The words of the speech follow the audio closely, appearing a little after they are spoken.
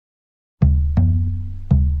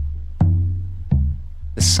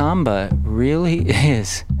samba really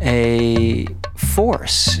is a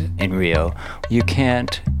force in Rio. You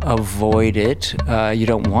can't avoid it. You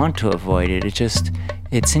don't want to avoid it.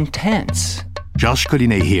 It's intense. Georges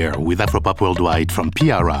Collinet here with Afropop Worldwide from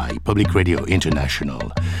PRI, Public Radio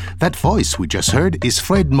International. That voice we just heard is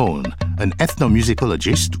Fred Moon, an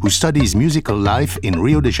ethnomusicologist who studies musical life in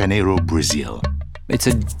Rio de Janeiro, Brazil. It's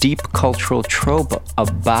a deep cultural trope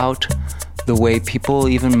about the way people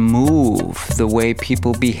even move, the way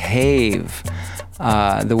people behave,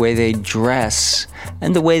 the way they dress,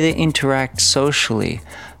 and the way they interact socially.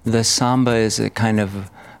 The samba is a kind of,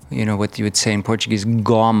 what you would say in Portuguese,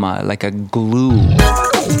 goma, like a glue.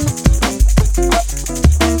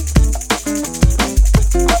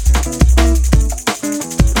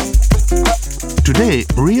 Today,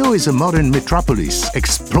 Rio is a modern metropolis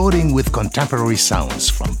exploding with contemporary sounds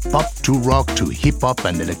from pop to rock to hip-hop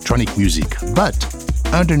and electronic music. But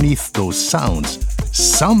underneath those sounds,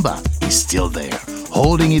 samba is still there,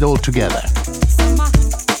 holding it all together.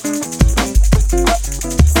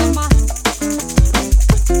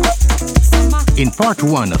 In part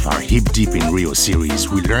 1 of our Hip Deep in Rio series,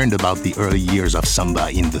 we learned about the early years of samba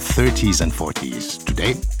in the 30s and 40s.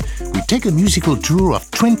 Today, we take a musical tour of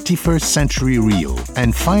 21st century Rio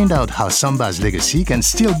and find out how samba's legacy can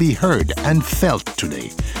still be heard and felt today.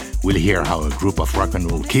 We'll hear how a group of rock and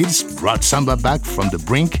roll kids brought samba back from the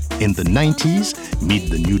brink in the 90s,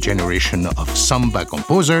 meet the new generation of samba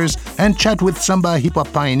composers, and chat with samba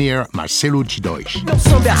hip-hop pioneer Marcelo G2.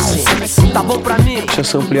 Tinha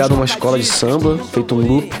sampleado uma escola de samba, feito um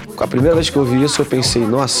loop. A primeira vez que eu ouvi isso, eu pensei,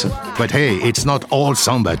 nossa. But hey, it's not all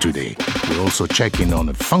samba today. We'll also check in on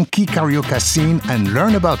a funky karaoke scene and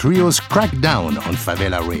learn about Rio's crackdown on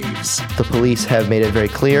favela raves. The police have made it very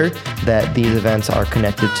clear that these events are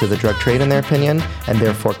connected to the drug trade in their opinion, and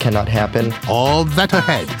therefore cannot happen. All that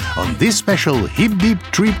ahead on this special Hip Deep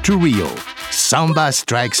trip to Rio. Samba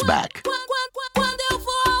Strikes Back.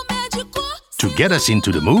 To get us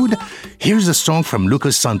into the mood, here's a song from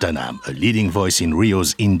Lucas Santana, a leading voice in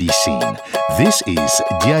Rio's indie scene. This is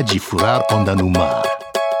Dia de Furar Onda no Mar.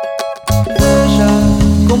 Veja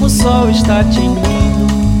como o sol está tinindo,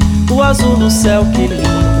 o azul no céu que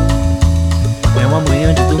lindo. É uma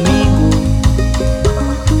manhã de domingo.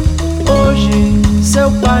 Hoje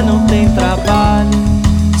seu pai não tem trabalho,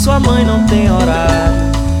 sua mãe não tem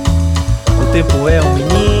horário. O tempo é um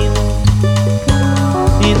menino.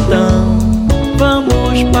 Então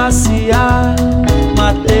vamos passear,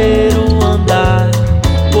 mateiro andar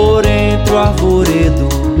por entre o arvoredo.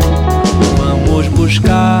 Vamos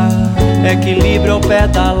buscar equilíbrio ao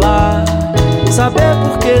pedalar, saber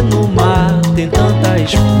por que no mar tem tanta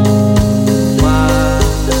espuma.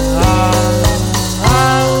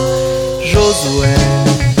 Josué,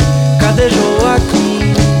 cadê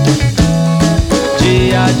Joaquim?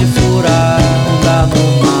 Dia de furar onda no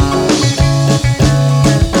mar.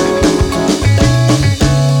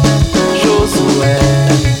 Josué,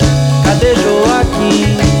 cadê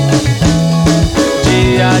Joaquim?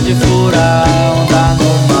 Dia de furar onda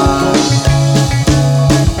no mar.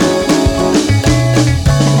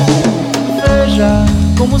 Veja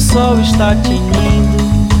como o sol está tinindo,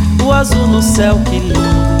 o azul no céu que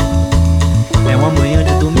lindo. É uma manhã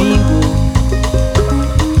de domingo.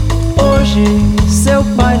 Hoje seu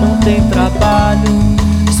pai não tem trabalho,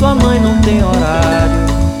 sua mãe não tem horário.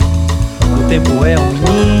 O tempo é um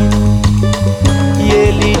menino. E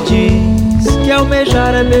ele diz que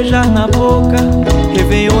almejar é beijar na boca.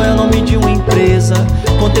 Réveillon é o nome de uma empresa.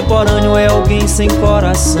 Contemporâneo é alguém sem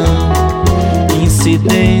coração.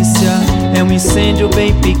 Incidência é um incêndio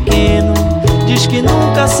bem pequeno. Diz que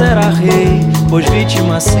nunca será rei, pois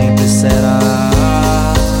vítima sempre será.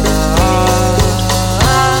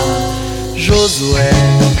 Josué,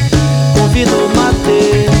 convida o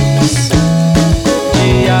Mateus,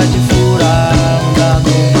 dia de furar onda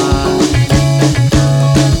no mar.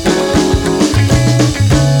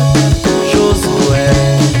 Josué,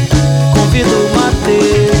 convida o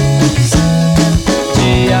Mateus,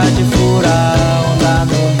 dia de furar onda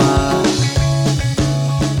no mar.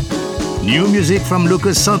 New music from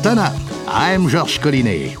Lucas Santana. I'm Georges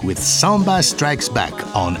Collinet with Samba Strikes Back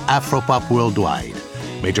on Afropop Worldwide.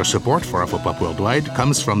 Major support for Afropop Worldwide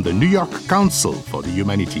comes from the New York Council for the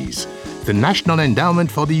Humanities, the National Endowment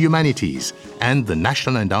for the Humanities, and the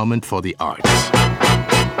National Endowment for the Arts.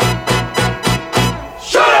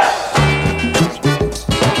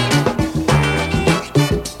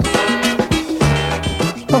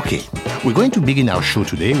 Okay, we're going to begin our show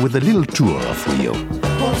today with a little tour of Rio.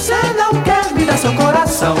 Você não quer me dar seu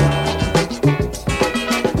coração,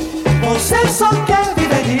 você só quer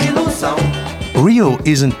viver de ilusão. Rio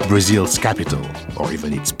isn't Brazil's capital, or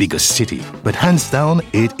even its biggest city, but hands down,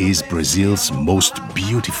 it is Brazil's most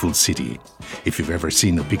beautiful city. If you've ever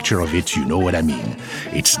seen a picture of it, you know what I mean.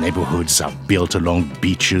 Its neighborhoods are built along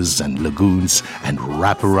beaches and lagoons and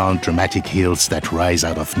wrap around dramatic hills that rise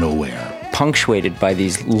out of nowhere. Punctuated by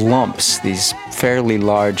these lumps, these fairly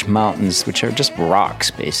large mountains, which are just rocks,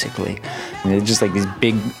 basically. And they're just like these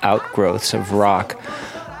big outgrowths of rock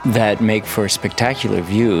that make for spectacular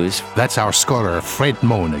views. That's our scholar Fred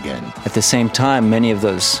Mohn again. At the same time, many of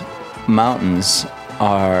those mountains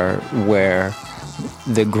are where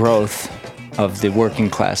the growth of the working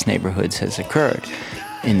class neighborhoods has occurred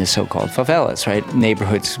in the so-called favelas, right?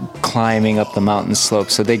 Neighborhoods climbing up the mountain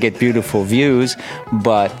slopes, so they get beautiful views,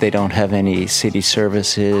 but they don't have any city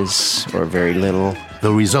services or very little.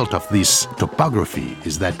 The result of this topography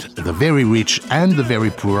is that the very rich and the very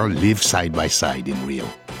poor live side by side in Rio.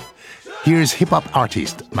 Here's hip-hop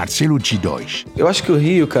artist Marcelo G2. Eu acho que o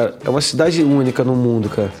Rio, cara, é uma cidade única no mundo,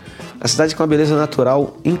 cara. A cidade com uma beleza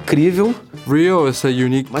natural incrível. Rio is a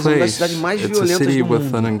unique Mas uma das place. cidades mais It's a violentas city do with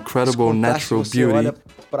mundo. an incredible natural beauty,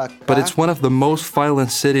 pra but cá, it's one of the most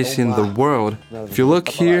violent cities in the world. If you look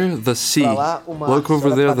here, the sea. Look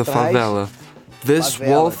over there, the favela. This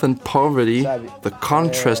wealth and poverty, the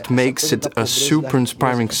contrast makes it a super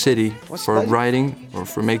inspiring city for writing or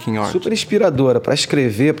for making art. super inspiradora para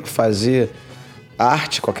escrever, para fazer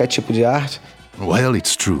arte, qualquer tipo de arte. Well,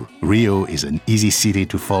 it's true. Rio is an easy city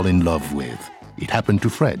to fall in love with. It happened to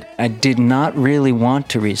Fred. I did not really want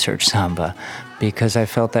to research samba because I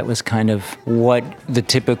felt that was kind of what the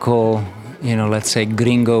typical, let's say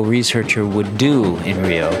gringo researcher would do in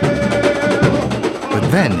Rio. But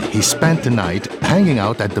then he spent the night hanging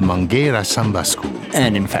out at the Mangueira Samba School.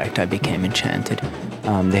 And in fact, I became enchanted.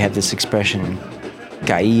 They have this expression,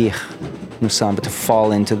 cair no samba, to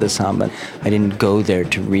fall into the samba. I didn't go there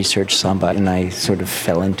to research samba, and I sort of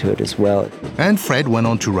fell into it as well. And Fred went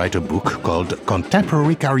on to write a book called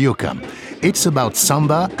Contemporary Carioca. It's about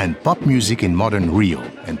samba and pop music in modern Rio.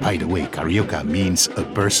 And by the way, carioca means a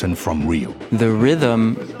person from Rio. The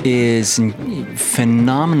rhythm is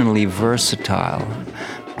phenomenally versatile.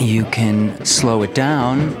 You can slow it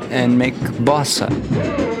down and make bossa.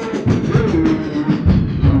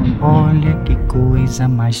 Olha que coisa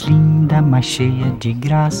mais linda, mais cheia de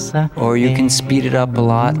graça. Or you can speed it up a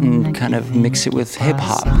lot and kind of mix it with hip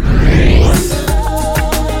hop.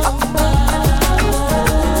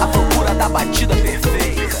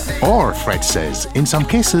 Or, Fred says, in some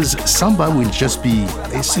cases, samba will just be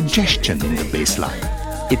a suggestion in the bass line.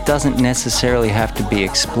 It doesn't necessarily have to be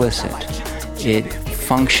explicit. It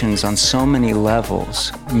functions on so many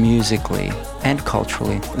levels, musically and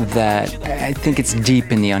culturally, that I think it's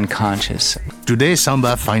deep in the unconscious. Today,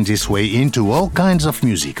 samba finds its way into all kinds of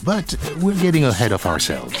music, but we're getting ahead of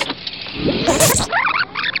ourselves.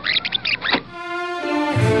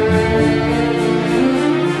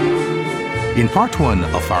 In part one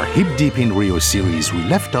of our Hip Deep in Rio series, we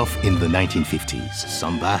left off in the 1950s.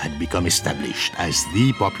 Samba had become established as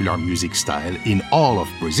the popular music style in all of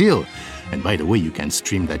Brazil. And by the way, you can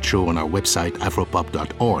stream that show on our website,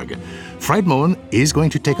 afropop.org. Fred Mohn is going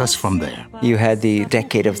to take us from there. You had the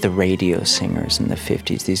decade of the radio singers in the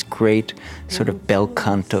 50s, these great sort of bel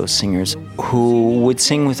canto singers who would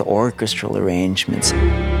sing with orchestral arrangements.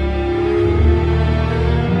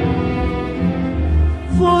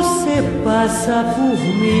 Você passa por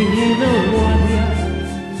mim e não olha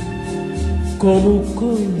como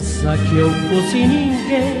coisa que eu fosse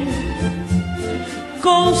ninguém.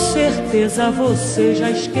 Com certeza você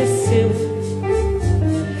já esqueceu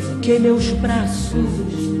que meus braços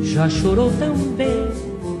já chorou também.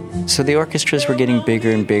 So the orchestras were getting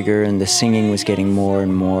bigger and bigger, and the singing was getting more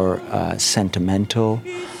and more sentimental.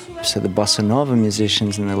 So the bossa nova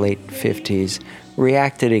musicians in the late 50s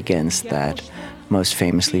reacted against that. Most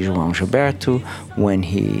famously João Gilberto, when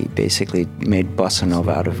he basically made bossa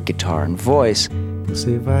nova out of guitar and voice.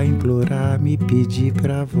 Você vai implorar, me pedir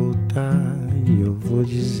pra voltar, e eu vou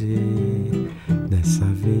dizer, dessa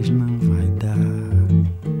vez não vai dar.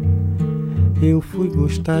 Eu fui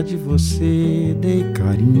gostar de você, dei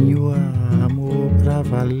carinho, amor pra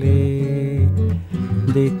valer.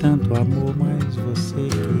 Dei tanto amor, mas você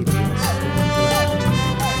queria ser.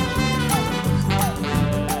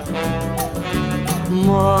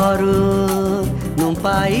 Moro num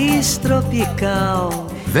país tropical.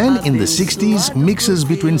 Then in the 60s, mixes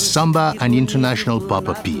between samba and international pop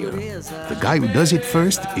appear. The guy who does it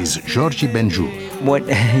first is Jorge Benjur.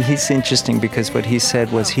 He's interesting because what he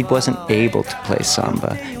said was he wasn't able to play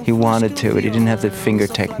samba. He wanted to, but he didn't have the finger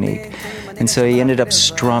technique. And so he ended up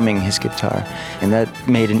strumming his guitar, and that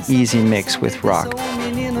made an easy mix with rock.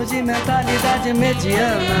 Menino ano de mentalidade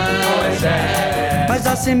mediana. Pois é. Mas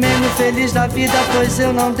assim mesmo feliz da vida, pois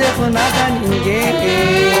eu não devo nada a ninguém.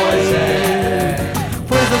 Pois é.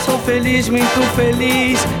 Pois eu sou feliz, muito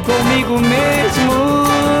feliz comigo mesmo.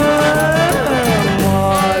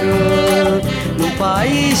 Moro num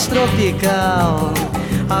país tropical,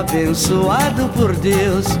 abençoado por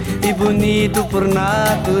Deus e bonito por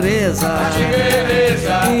natureza.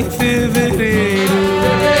 Em fevereiro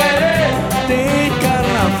tem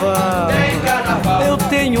carnaval. Eu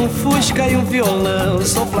tenho um Fusca e um violão.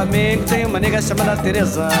 Sou flamengo, tenho uma nega chamada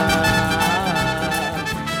Teresa.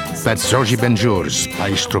 That's Jorge Benjor's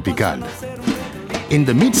País Tropical. In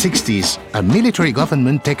the mid-60s, a military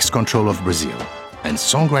government takes control of Brazil, and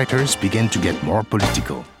songwriters began to get more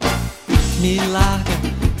political.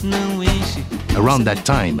 Around that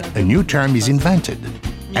time, a new term is invented,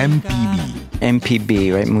 MPB.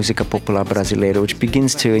 MPB, right, Música Popular Brasileira, which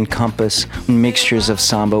begins to encompass mixtures of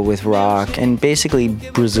samba with rock and basically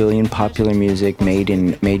Brazilian popular music made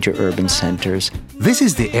in major urban centers. This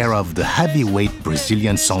is the era of the heavyweight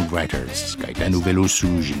Brazilian songwriters, Caetano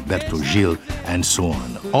Veloso, Gilberto Gil, and so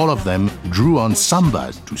on. All of them drew on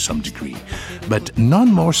samba to some degree, but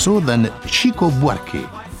none more so than Chico Buarque.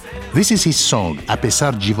 This is his song,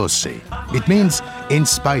 Apesar de Você. It means in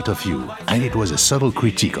spite of you, and it was a subtle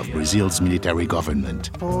critique of Brazil's military government.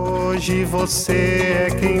 Hoje você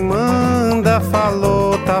é quem manda,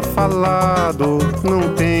 falou, tá falado,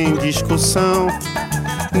 não tem discussão,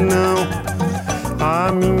 não. A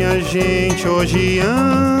minha gente hoje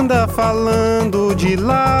anda falando de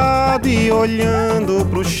lado e olhando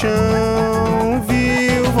pro chão.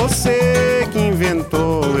 Viu você que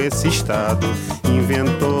inventou esse estado,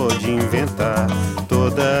 inventou de inventar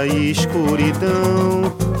toda a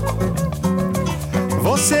escuridão.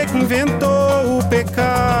 Você que inventou o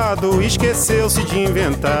pecado, esqueceu-se de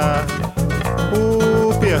inventar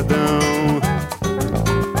o perdão.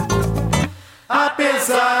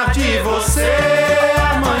 Apesar de você,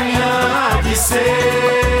 amanhã há de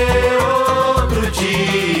ser outro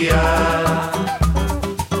dia.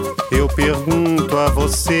 Eu pergunto a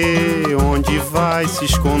você onde vai se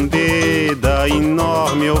esconder da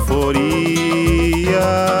enorme euforia.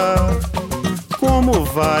 Como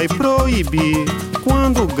vai proibir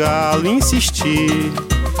quando o galo insistir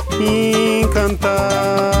em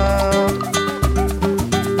cantar?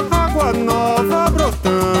 Água nova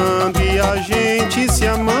brotando e a gente se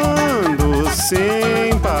amando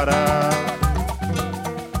sem parar.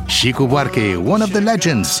 Chico Buarque, one of the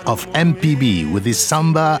legends of MPB with his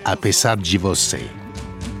samba Apesar de Você.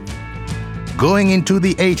 Going into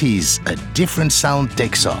the 80s, a different sound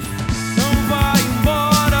takes off.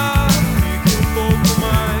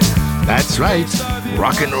 That's right,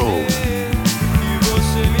 rock and roll.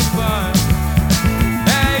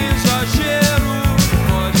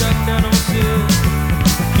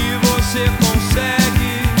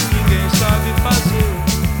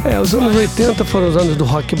 Os anos 80 foram os anos do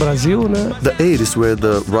Rock Brasil, né? The 80s were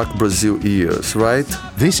the Rock Brazil years, right?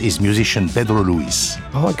 This is musician Pedro Luis.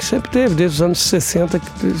 Rock sempre teve, desde os anos 60,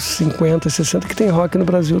 50, 60, que tem rock no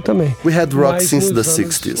Brasil também. We had rock since the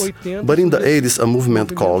 60s, but in the 80s a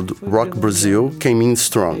movement called Rock Brazil came in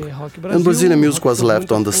strong, and Brazilian music was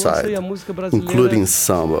left on the side, including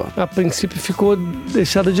samba. A princípio ficou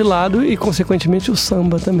deixada de lado e, consequentemente, o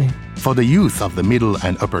samba também. For the youth of the middle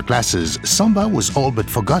and upper classes, samba was all but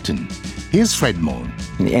forgotten. Here's Fred Moon.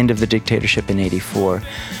 The end of the dictatorship in 84,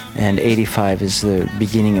 and 85 is the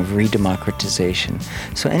beginning of redemocratization.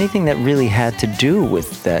 So anything that really had to do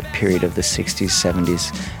with that period of the 60s,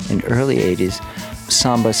 70s, and early 80s,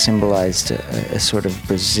 samba symbolized a sort of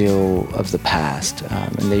Brazil of the past,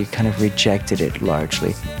 and they kind of rejected it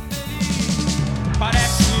largely.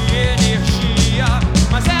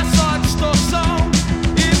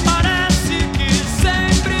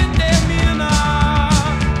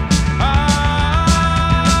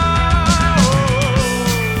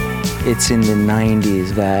 It's in the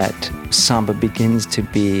 90s that samba begins to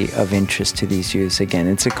be of interest to these youths again.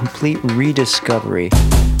 It's a complete rediscovery.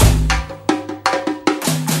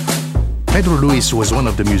 Pedro Luis was one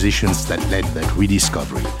of the musicians that led that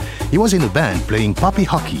rediscovery. He was in a band playing poppy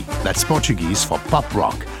hockey, that's Portuguese for pop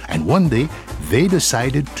rock, and one day they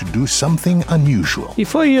decided to do something unusual. E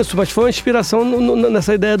foi isso, mas foi uma inspiração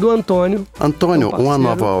nessa ideia do Antônio. Antonio, one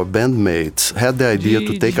of our bandmates, had the idea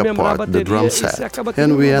to take apart the drum set,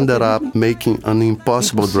 and we ended up making an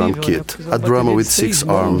impossible drum kit, a drummer with 6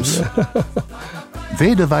 arms.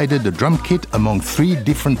 They divided the drum kit among 3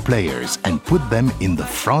 different players and put them in the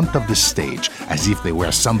front of the stage as if they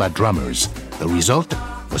were samba drummers. The result?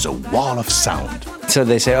 was a wall of sound. So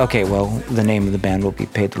they say, okay, well, the name of the band will be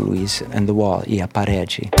Pedro Luis and the Wall, e a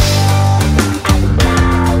Parede.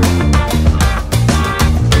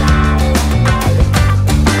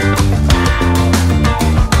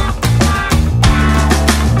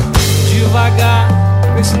 Devagar,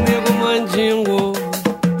 esse nego mandingo,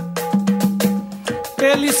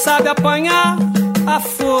 ele sabe apanhar a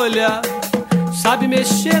folha, sabe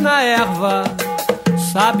mexer na erva,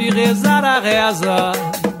 sabe rezar a reza,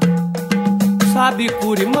 sabe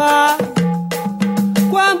curimar.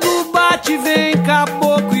 Quando bate vem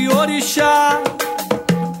caboclo e orixá.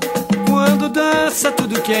 Quando dança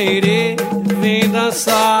tudo que é irê, vem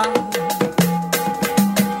dançar.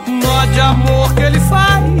 Nó de amor que ele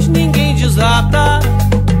faz, ninguém desata.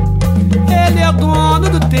 Ele é dono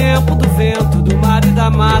do tempo, do vento, do mar e da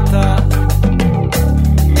mata.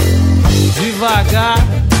 Devagar,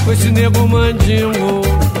 com esse nego mandingo,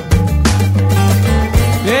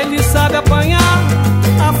 ele sabe apanhar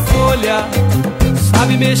a folha,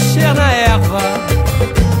 sabe mexer na erva,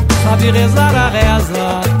 sabe rezar a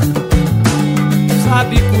reza,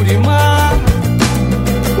 sabe curimar.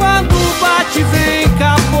 Quando bate vem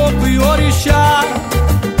caboclo e orixá.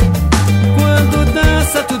 Quando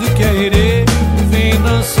dança tudo que é irê, vem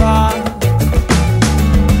dançar.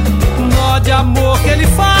 Nó de amor que ele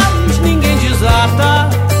faz, ninguém desata.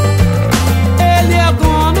 Ele é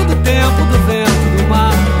dono do tempo, do vento, do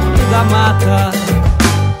mar e da mata.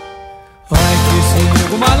 Vai que esse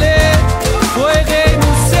nego malê foi rei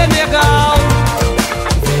no Senegal.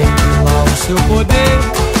 Vem lá o seu poder,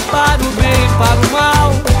 para o bem e para o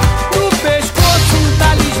mal. No pescoço um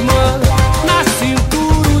talismã, na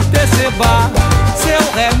cintura o tecebá. Seu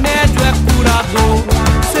remédio é curador,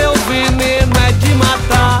 seu veneno é de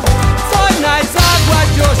matar. Foi nas águas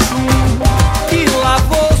de Oxum que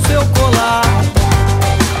lavou seu colar.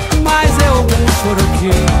 Mas é algum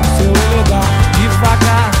choroquinho, seu lugar.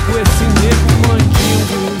 Devagar com esse nego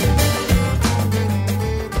mandingo.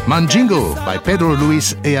 Mandingo by Pedro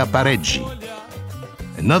Luis e a Parede.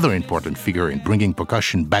 Another important figure in bringing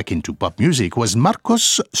percussion back into pop music was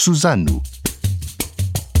Marcos Susanu.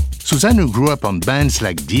 Susanu grew up on bands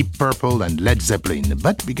like Deep Purple and Led Zeppelin,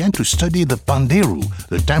 but began to study the pandeiro,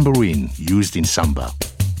 the tambourine used in samba.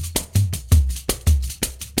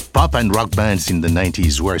 Pop and rock bands in the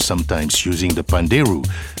 90s were sometimes using the pandeiro,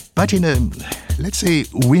 but in a, let's say,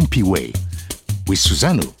 wimpy way. With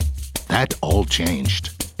Susanu, that all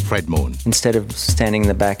changed. Fred Moon. Instead of standing in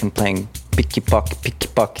the back and playing picky-pock,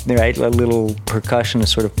 right? A little percussion, a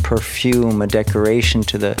sort of perfume, a decoration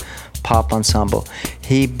to the pop ensemble.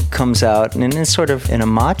 He comes out and in sort of in a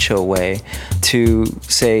macho way to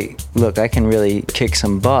say, look, I can really kick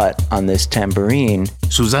some butt on this tambourine.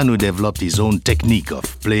 Susanu developed his own technique of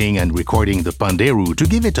playing and recording the pandeiro to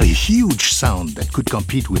give it a huge sound that could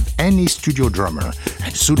compete with any studio drummer.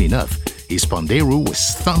 And soon enough, his pandeiro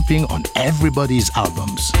was thumping on everybody's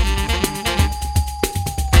albums.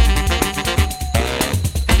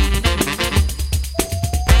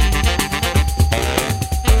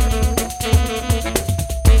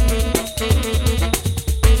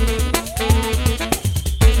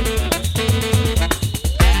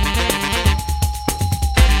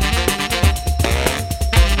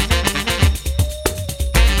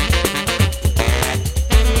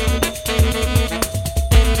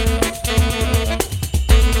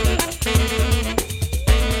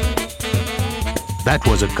 That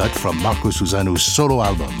was a cut from Marcos Susanu's solo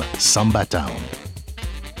album, Samba Town.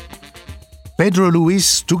 Pedro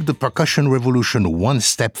Luis took the percussion revolution one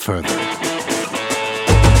step further.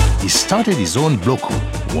 He started his own bloco,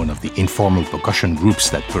 one of the informal percussion groups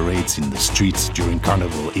that parades in the streets during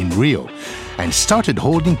Carnival in Rio, and started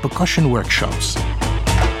holding percussion workshops.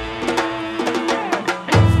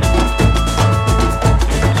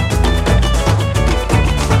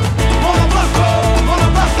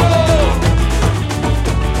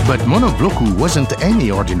 But Monobloco wasn't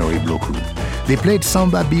any ordinary bloco. They played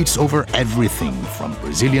samba beats over everything, from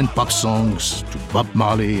Brazilian pop songs to Bob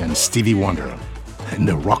Marley and Stevie Wonder. And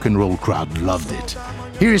the rock and roll crowd loved it.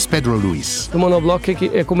 Here is Pedro Luis. O Monobloco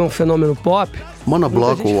é como fenômeno pop.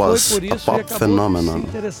 Monobloco was a pop phenomenon.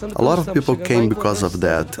 A lot of people came because of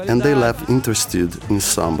that, and they left interested in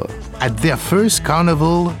samba. At their first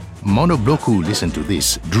carnival, Monobloco, listen to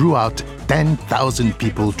this, drew out 10,000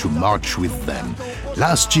 people to march with them.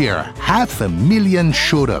 Last year, 500,000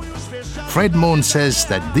 showed up. Fred Moon says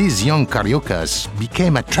that these young cariocas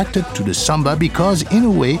became attracted to the samba because, in a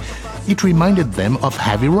way, it reminded them of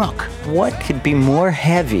heavy rock. What could be more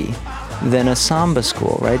heavy than a samba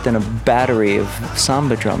school, right? Than a battery of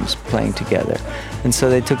samba drums playing together. And so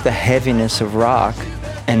they took the heaviness of rock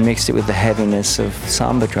and mixed it with the heaviness of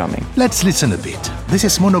samba drumming. Let's listen a bit. This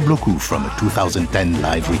is Monobloco from a 2010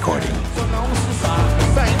 live recording.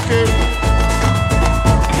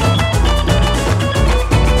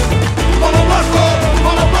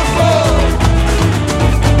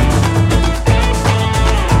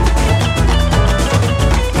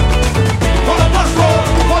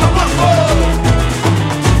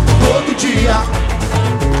 Todo dia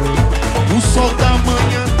o sol da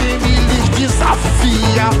manhã teme e lhes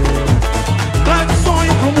desafia. Traga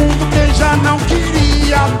sonho pro mundo quem já não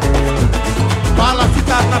queria. Bala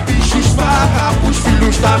ficar na bicha esfarra os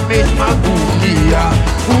filhos da mesma agonia.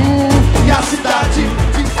 E a cidade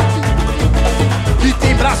que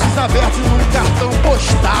tem braços abertos num cartão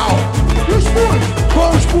postal. E os punhos, com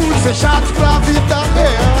os punhos fechados pra vida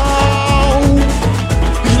real.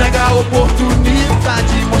 Nega a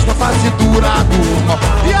oportunidade, mostra a face dura do mal.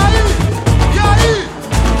 E aí?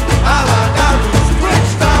 Alagados,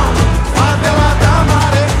 Bridgetown, favela da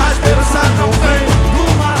maré, a esperança não vem.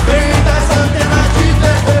 Numa vem das antenas de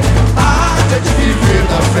TV. A arte é de viver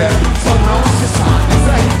da fé, só não se sabe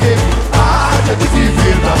fé em quê. A arte é de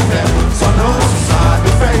viver da fé, só não se sabe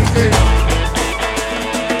fé em quê.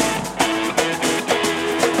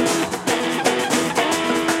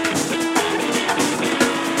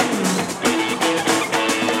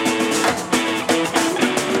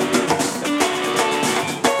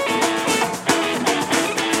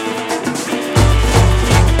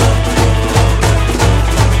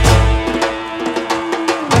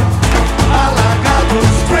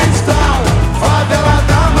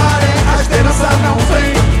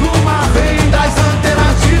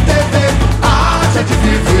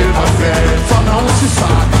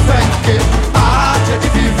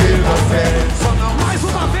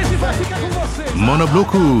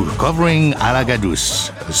 Monobloco covering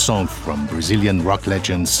Alagados, a song from Brazilian rock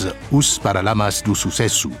legends Os Paralamas do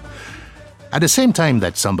Sucesso. At the same time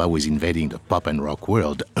that samba was invading the pop and rock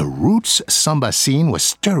world, a roots samba scene was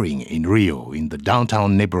stirring in Rio, in the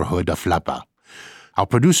downtown neighborhood of Lapa. Our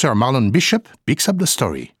producer Marlon Bishop picks up the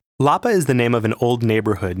story. Lapa is the name of an old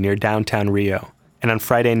neighborhood near downtown Rio, and on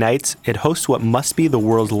Friday nights, it hosts what must be the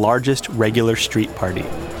world's largest regular street party.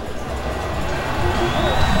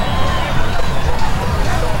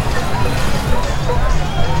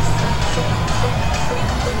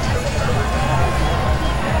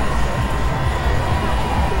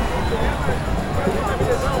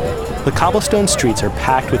 The cobblestone streets are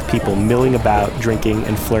packed with people milling about, drinking,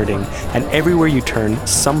 and flirting, and everywhere you turn,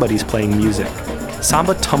 somebody's playing music.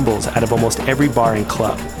 Samba tumbles out of almost every bar and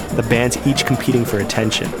club, the bands each competing for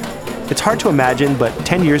attention. It's hard to imagine, but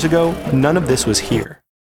 10 years ago, none of this was here.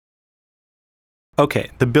 Okay,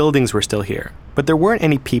 the buildings were still here, but there weren't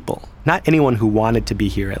any people, not anyone who wanted to be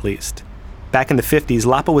here at least. Back in the 50s,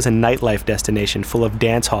 Lapa was a nightlife destination full of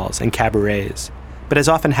dance halls and cabarets. But as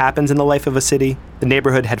often happens in the life of a city, the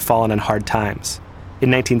neighborhood had fallen on hard times. In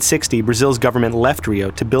 1960, Brazil's government left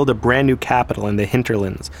Rio to build a brand new capital in the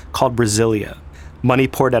hinterlands called Brasilia. Money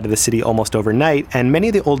poured out of the city almost overnight, and many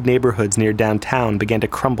of the old neighborhoods near downtown began to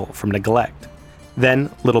crumble from neglect. Then,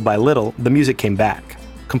 little by little, the music came back.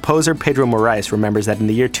 Composer Pedro Moraes remembers that in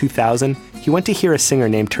the year 2000, he went to hear a singer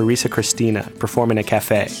named Teresa Cristina perform in a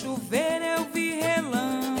cafe.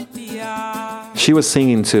 She was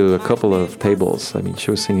singing to a couple of tables. I mean, she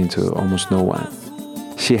was singing to almost no one.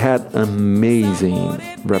 She had amazing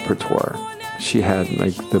repertoire. She had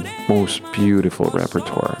like the most beautiful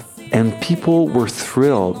repertoire. And people were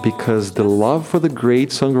thrilled because the love for the great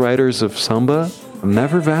songwriters of samba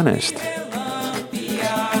never vanished.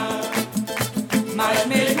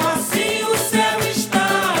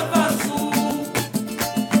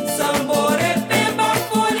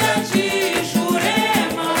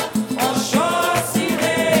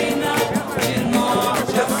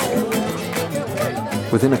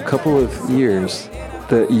 Within a couple of years,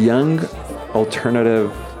 the young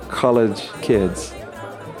alternative college kids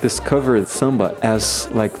discovered samba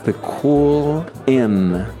as like the cool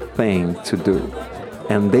in thing to do.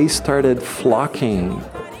 And they started flocking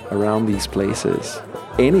around these places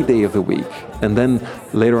any day of the week. And then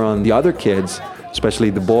later on, the other kids, especially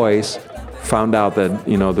the boys, found out that,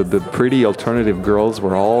 you know, the pretty alternative girls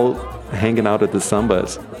were all hanging out at the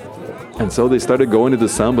sambas. And so they started going to the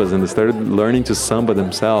sambas and they started learning to samba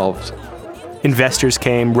themselves. Investors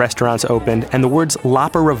came, restaurants opened, and the words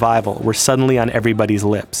Lapa Revival were suddenly on everybody's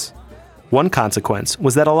lips. One consequence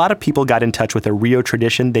was that a lot of people got in touch with a Rio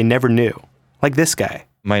tradition they never knew, like this guy.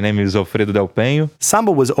 My name is Alfredo Del Penho.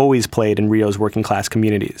 Samba was always played in Rio's working class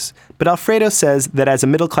communities, but Alfredo says that as a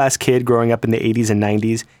middle class kid growing up in the 80s and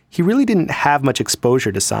 90s, he really didn't have much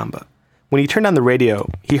exposure to samba. When he turned on the radio,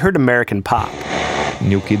 he heard American pop.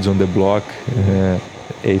 New Kids on the Block,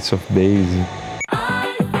 Ace of Base.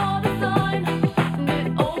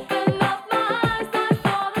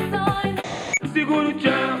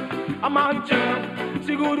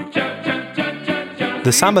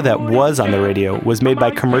 The samba that was on the radio was made by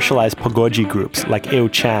commercialized pagode groups like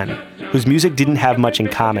Eu-Chan, whose music didn't have much in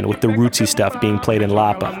common with the rootsy stuff being played in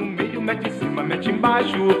Lapa.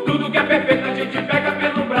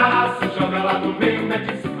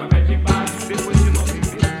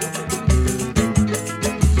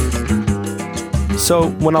 So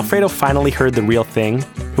when Alfredo finally heard the real thing,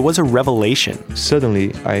 it was a revelation.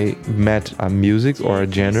 Suddenly, I met a music or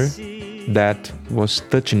a genre that was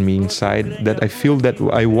touching me inside, that I feel that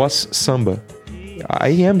I was samba. I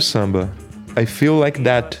am samba. I feel like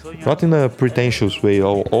that, not in a pretentious way,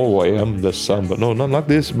 oh, I am the samba. No, not like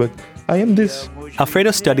this, but I am this.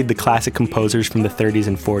 Alfredo studied the classic composers from the 30s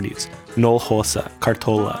and 40s, Noel Hossa,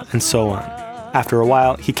 Cartola, and so on. After a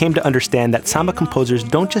while, he came to understand that samba composers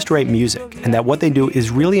don't just write music, and that what they do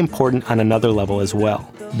is really important on another level as well.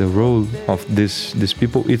 The role of these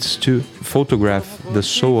people is to photograph the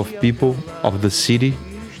soul of people, of the city,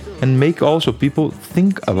 and make also people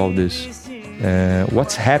think about this.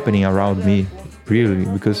 What's happening around me, really,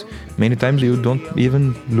 because many times you don't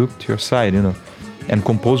even look to your side, and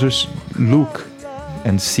composers look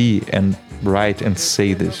and see and write and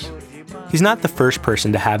say this. He's not the first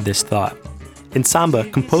person to have this thought. In samba,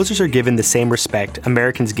 composers are given the same respect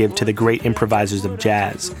Americans give to the great improvisers of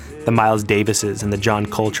jazz, the Miles Davises and the John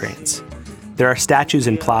Coltranes. There are statues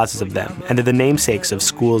and plazas of them, and they're the namesakes of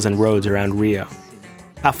schools and roads around Rio.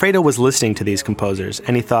 Alfredo was listening to these composers,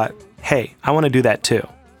 and he thought, hey, I want to do that too.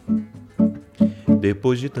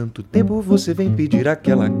 Depois de tanto tempo você vem pedir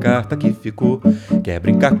aquela carta que ficou. Quer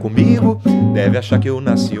brincar comigo? Deve achar que eu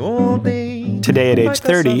nasci ontem. Today at age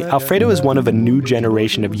 30, Alfredo is one of a new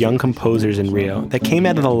generation of young composers in Rio that came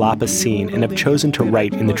out of the Lapa scene and have chosen to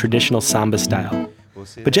write in the traditional samba style.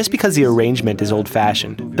 But just because the arrangement is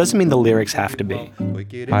old-fashioned doesn't mean the lyrics have to be.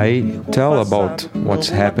 I tell about what's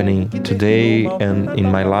happening today and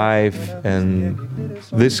in my life and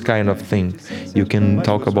this kind of thing. You can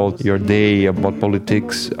talk about your day, about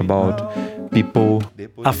politics, about people.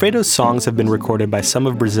 Alfredo's songs have been recorded by some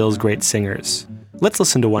of Brazil's great singers. Let's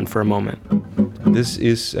listen to one for a moment. This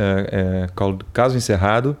is called Caso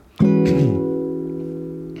Encerrado.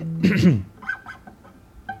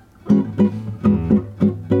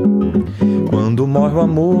 Quando morre o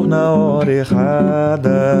amor na hora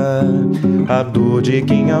errada, a dor de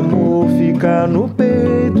quem amou fica no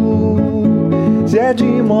peito. Se é de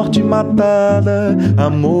morte matada,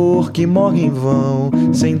 amor que morre em vão,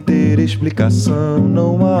 sem ter explicação,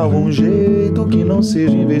 não há um jeito que não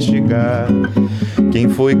seja investigar. Quem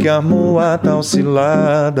foi que armou a tal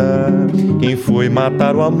cilada? Quem foi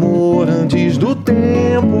matar o amor antes do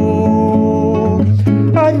tempo?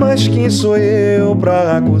 Ai, mas quem sou eu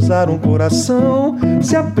pra acusar um coração,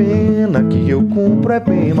 se a pena que eu cumpro é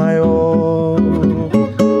bem maior?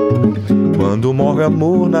 Quando morre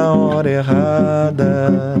amor na hora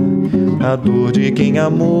errada, a dor de quem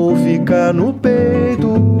amou fica no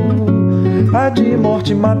peito. A de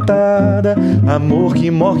morte matada, amor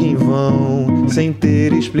que morre em vão, sem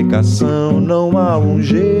ter explicação, não há um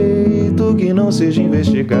jeito que não seja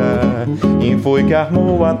investigar. Quem foi que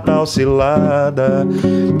armou a tal cilada?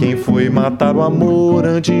 Quem foi matar o amor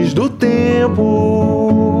antes do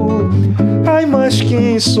tempo? Ai, mas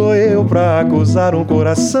quem sou eu pra acusar um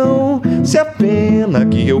coração, se a pena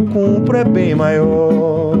que eu cumpro é bem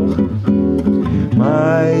maior?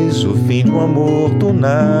 Mas o fim de um amor do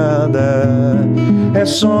nada é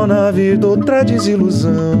só na vida outra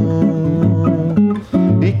desilusão.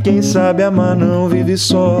 E quem sabe amar não vive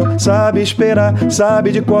só, sabe esperar,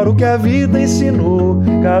 sabe de cor o que a vida ensinou.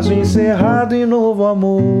 Caso encerrado e novo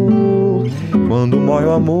amor, quando morre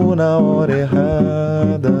o amor na hora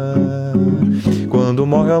errada. Quando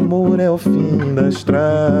morre o amor é o fim da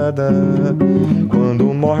estrada. Quando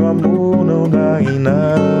morre o amor não dá em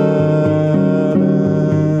nada.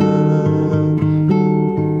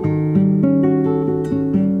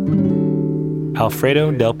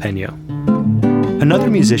 Alfredo Del Peño. Another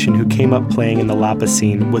musician who came up playing in the Lapa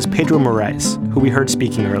scene was Pedro Moraes, who we heard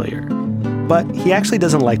speaking earlier. But he actually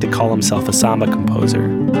doesn't like to call himself a samba composer.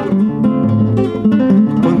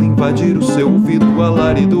 Quando invadir o seu ouvido, o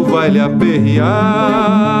alarido vai lhe aperrear.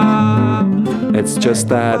 It's just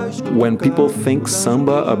that when people think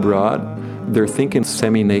samba abroad, they're thinking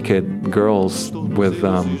semi-naked girls with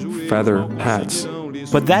feather hats.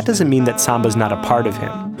 But that doesn't mean that samba's not a part of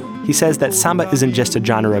him. He says that samba isn't just a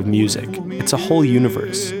genre of music, it's a whole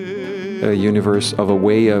universe. A universe of a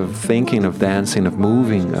way of thinking, of dancing, of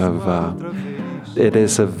moving, of It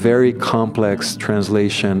is a very complex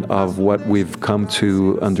translation of what we've come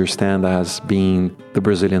to understand as being the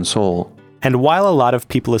Brazilian soul. And while a lot of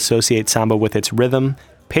people associate samba with its rhythm,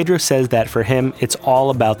 Pedro says that for him, it's all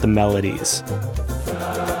about the melodies.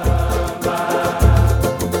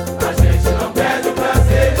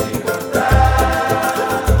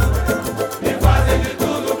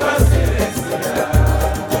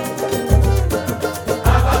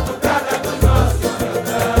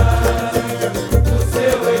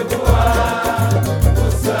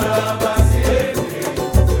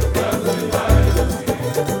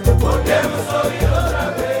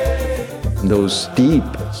 Those deep,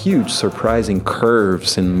 huge, surprising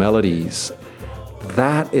curves in melodies,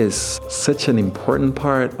 that is such an important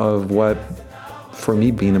part of what, for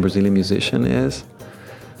me, being a Brazilian musician is.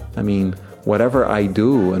 I mean, whatever I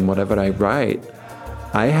do and whatever I write,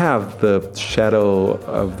 I have the shadow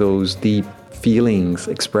of those deep feelings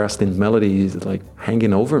expressed in melodies like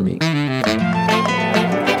hanging over me.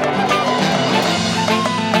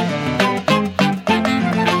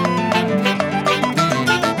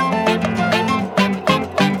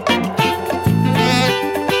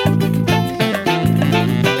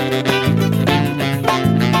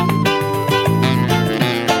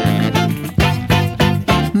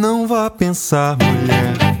 Pensar,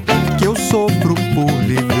 mulher, que eu sofro por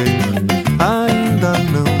viver. Ainda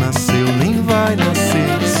não nasceu, nem vai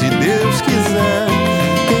nascer, se Deus quiser.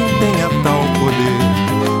 Quem tenha tal poder,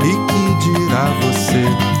 e que dirá você?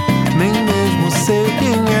 Nem mesmo sei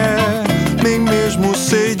quem é, nem mesmo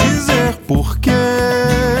sei dizer porquê.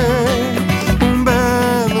 Um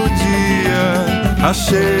belo dia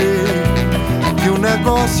achei que o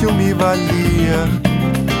negócio me valia.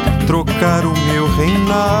 Trocar o meu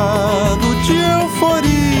reinado de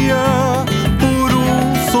euforia por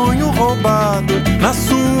um sonho roubado na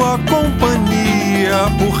sua companhia.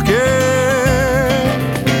 Porque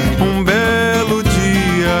um belo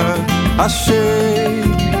dia achei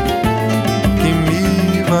que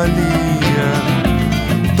me valia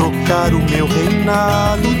trocar o meu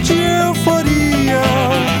reinado de euforia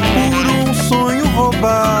por um sonho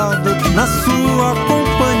roubado na sua companhia.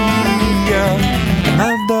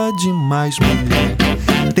 Nada demais, mulher,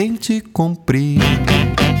 tente compreender.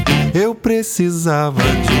 Eu precisava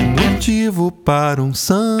de um motivo para um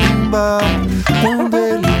samba. Quando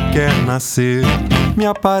ele quer nascer, me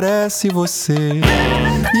aparece você.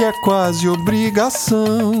 E é quase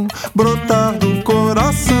obrigação brotar do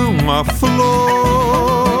coração a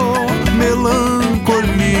flor,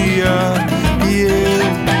 melancolia. E eu,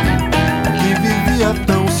 que vivia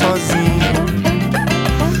tão sozinho,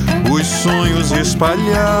 os sonhos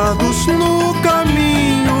espalhados no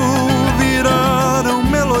caminho viraram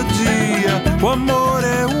melodia. O amor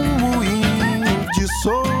é moinho de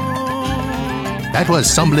som. That was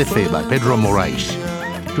Samblefe by Pedro Moraes.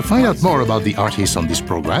 To find out more about the artists on this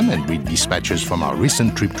program and read dispatches from our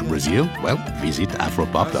recent trip to Brazil, well, visit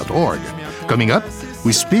afropop.org. Coming up,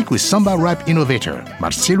 we speak with samba rap innovator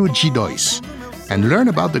Marcelo G2 and learn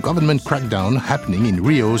about the government crackdown happening in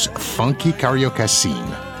Rio's funky carioca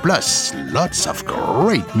scene. Plus, lots of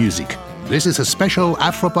great music. This is a special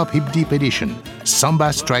Afropop Hip Deep edition,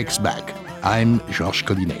 Samba Strikes Back. I'm Georges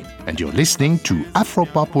Collinet, and you're listening to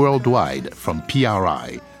Afropop Worldwide from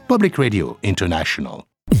PRI, Public Radio International.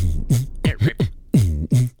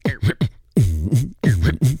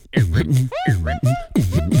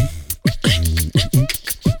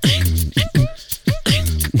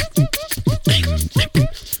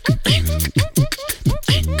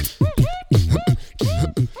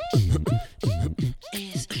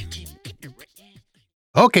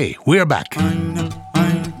 Okay, we're back.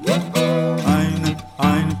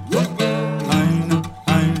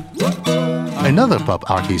 Another pop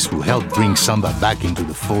artist who helped bring samba back into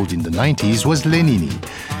the fold in the 90s was Lenini.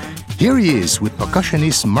 Here he is with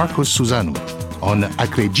percussionist Marcos Suzano on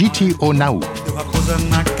Acredite ou Não. Deu raposa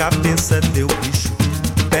na cabeça, deu bicho,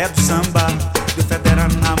 pé do samba, deu federa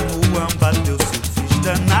na muamba, deu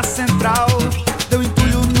surfista na central, deu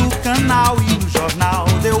entulho no canal e no jornal,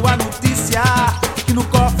 deu a notícia que no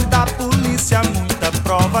cofre da polícia muita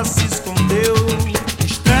prova se escondeu.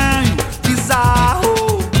 Estranho,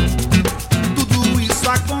 bizarro, tudo isso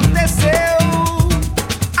aconteceu.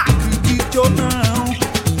 Acredite ou não,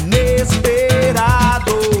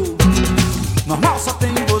 inesperado. Normal só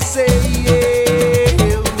tem você e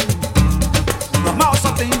eu. Normal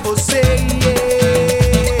só tem você e eu.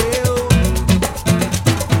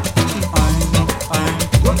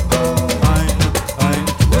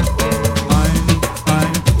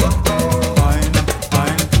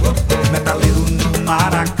 Metaleiro no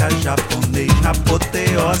maraca, japonês na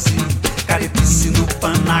apoteose, caretice no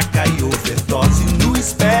panaca e overdose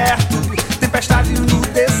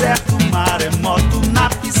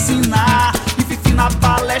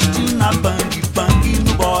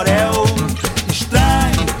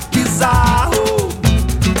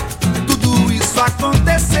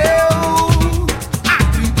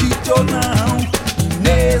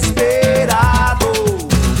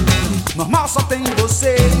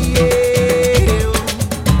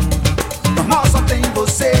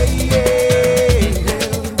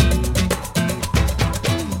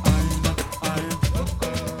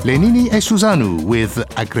Lenini e Suzano with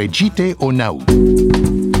Acredite ou Não.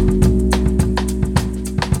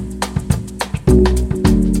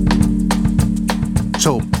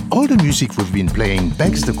 So, all the music we've been playing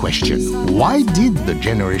begs the question, why did the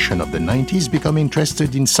generation of the 90s become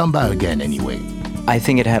interested in samba again anyway? I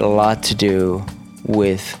think it had a lot to do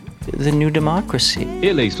with the new democracy.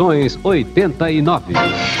 Eleições 89.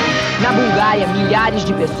 Na Bulgária, milhares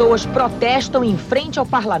de pessoas protestam em frente ao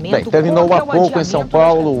parlamento. Bem, terminou há pouco em São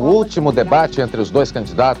Paulo o último debate entre os dois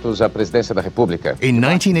candidatos à presidência da República. In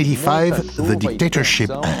 1985, the dictatorship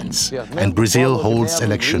ends, and Brazil holds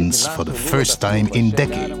elections for the first time in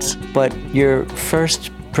decades. But your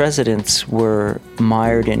first presidents were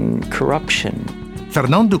mired in corruption.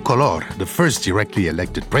 Fernando Collor, the first directly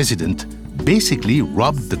elected president, basically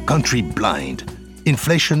robbed the country blind.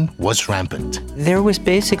 Inflation was rampant. There was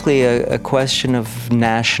basically a question of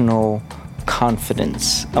national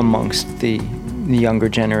confidence amongst the younger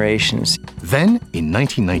generations. Then, in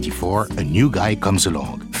 1994, a new guy comes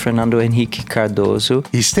along. Fernando Henrique Cardoso.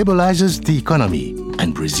 He stabilizes the economy,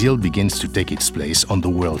 and Brazil begins to take its place on the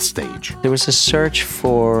world stage. There was a search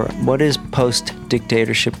for what is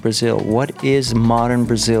post-dictatorship Brazil? What is modern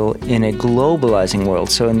Brazil in a globalizing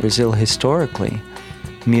world? So in Brazil, historically,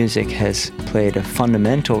 music has played a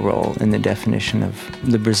fundamental role in the definition of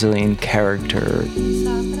the Brazilian character.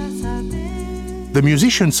 The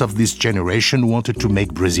musicians of this generation wanted to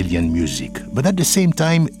make Brazilian music, but at the same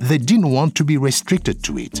time, they didn't want to be restricted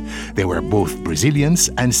to it. They were both Brazilians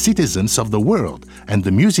and citizens of the world, and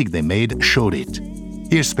the music they made showed it.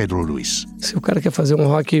 Here's Pedro Luis. Se o cara quer fazer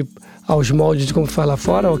rock aos moldes de como faz lá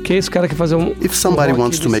fora, ok. Se o cara quer fazer If somebody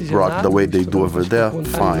wants to make rock the way they do over there,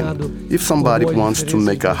 fine. If somebody wants to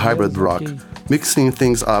make a hybrid rock, mixing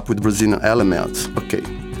things up with Brazilian elements, okay.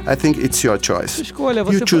 I think it's your choice.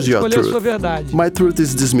 You choose your truth. My truth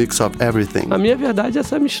is this mix of everything. A minha verdade é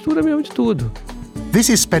essa mistura mesmo de tudo. This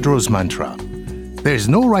is Pedro's mantra. There's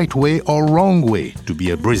no right way or wrong way to be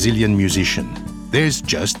a Brazilian musician. There's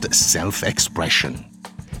just self-expression.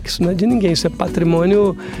 Isso não é de ninguém, isso é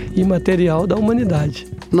patrimônio imaterial da humanidade.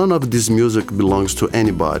 None of this music belongs to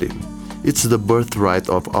anybody. It's the birthright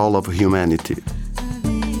of all of humanity.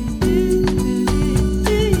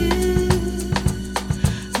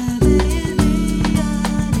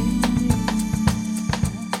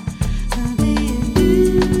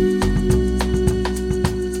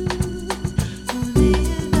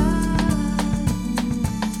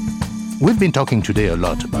 We've been talking today a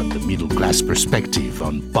lot about the middle-class perspective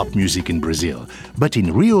on pop music in Brazil, but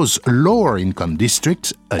in Rio's lower-income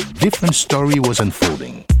district, a different story was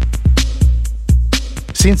unfolding.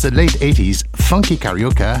 Since the late 80s, funky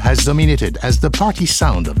carioca has dominated as the party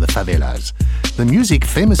sound of the favelas. The music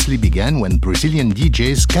famously began when Brazilian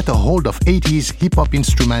DJs got a hold of 80s hip-hop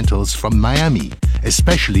instrumentals from Miami,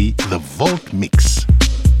 especially the Volt Mix.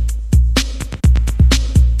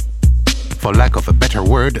 For lack of a better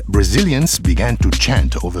word, Brazilians began to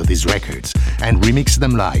chant over these records and remix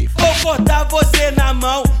them live. Vou botar você na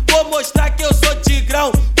mão, vou mostrar que eu sou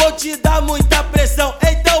tigrão, vou te dar muita pressão,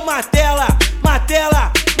 então martela,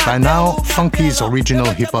 martela. By now, funky's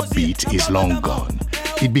original hip-hop beat is long gone.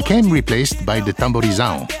 It became replaced by the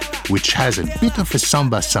tamborizão, which has a bit of a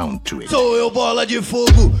samba sound to it. Sou eu bola de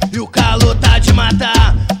fogo e o calor tá de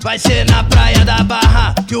matar. Vai ser na praia da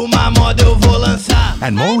Barra que uma moda eu vou lançar.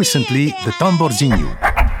 And more recently, the tamborzinho.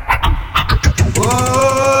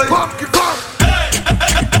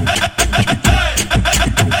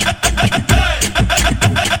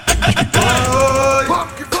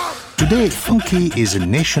 Today, funky is a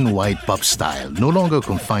nationwide pop style, no longer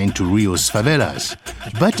confined to Rio's favelas.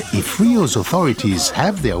 But if Rio's authorities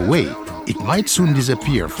have their way, it might soon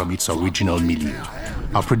disappear from its original milieu.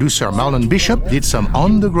 Our producer Marlon Bishop did some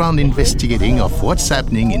on-the-ground investigating of what's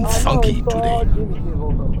happening in funky today.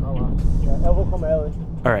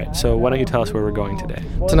 All right, so why don't you tell us where we're going today?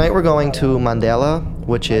 Tonight we're going to Mandela,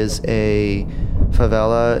 which is a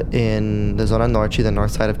favela in the Zona Norte, the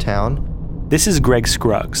north side of town. This is Greg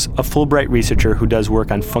Scruggs, a Fulbright researcher who does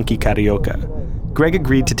work on funky carioca. Greg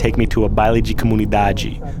agreed to take me to a Baile de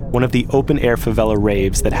Comunidade, one of the open-air favela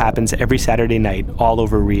raves that happens every Saturday night all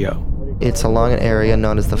over Rio. It's along an area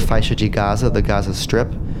known as the Faixa de Gaza, the Gaza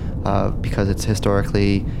Strip, because it's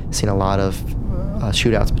historically seen a lot of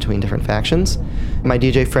shootouts between different factions. My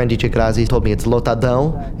DJ friend, DJ Grazi, told me it's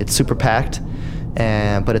lotadão, it's super packed,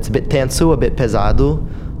 but it's a bit tenso, a bit pesado,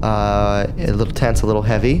 a little tense, a little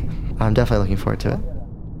heavy. I'm definitely looking forward to it.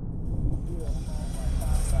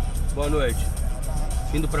 Boa noite.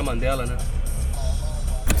 Indo pra Mandela, né?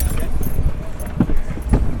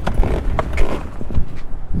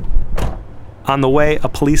 On the way, a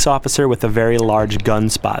police officer with a very large gun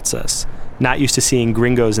spots us. Not used to seeing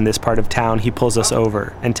gringos in this part of town, he pulls us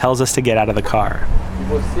over and tells us to get out of the car.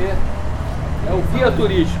 Você é o guia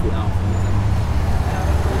turístico.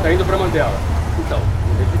 Tá indo para Mandela. Então,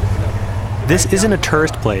 This isn't a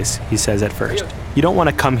tourist place, he says at first. You don't want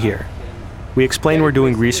to come here. We explain we're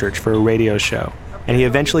doing research for a radio show, and he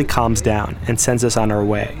eventually calms down and sends us on our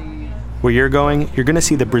way. Where you're going to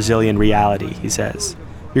see the Brazilian reality, he says.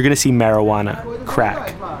 You're going to see marijuana,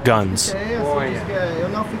 crack, guns.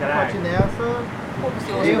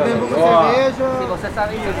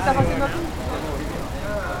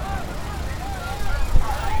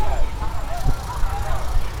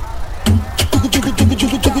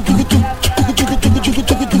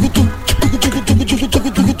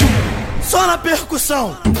 Só na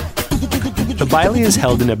percussão. The baile is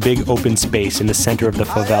held in a big open space in the center of the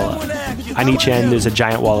favela. On each end, there's a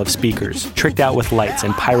giant wall of speakers, tricked out with lights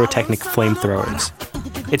and pyrotechnic flamethrowers.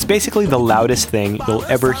 It's basically the loudest thing you'll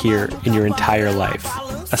ever hear in your entire life.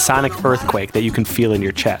 A sonic earthquake that you can feel in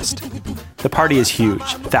your chest. The party is huge.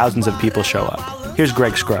 Thousands of people show up. Here's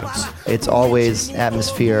Greg Scruggs. It's always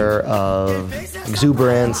atmosphere of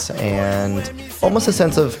exuberance and almost a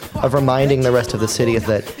sense of reminding the rest of the city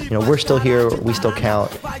that, we're still here, we still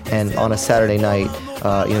count, and on a Saturday night,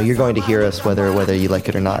 you're going to hear us whether you like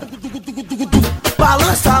it or not.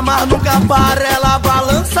 Balança, mas nunca para, ela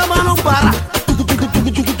balança, mas não para.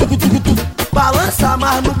 Balança,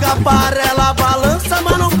 mas nunca para, ela balança,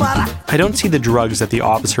 mas não para. I don't see the drugs that the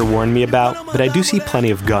officer warned me about, but I do see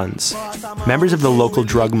plenty of guns. Members of the local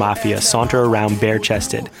drug mafia saunter around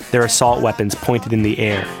bare-chested, their assault weapons pointed in the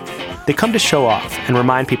air. They come to show off and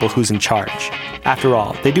remind people who's in charge. After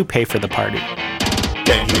all, they do pay for the party.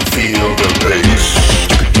 Can you feel the bass?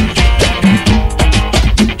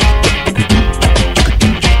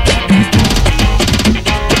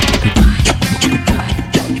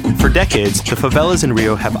 For decades, the favelas in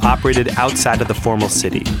Rio have operated outside of the formal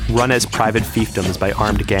city, run as private fiefdoms by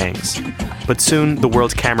armed gangs. But soon, the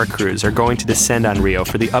world's camera crews are going to descend on Rio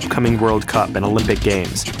for the upcoming World Cup and Olympic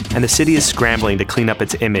Games, and the city is scrambling to clean up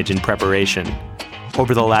its image in preparation.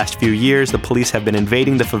 Over the last few years, the police have been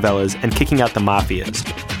invading the favelas and kicking out the mafias.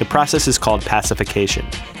 The process is called pacification,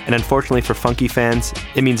 and unfortunately for funky fans,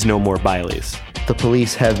 it means no more bailes. The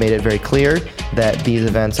police have made it very clear that these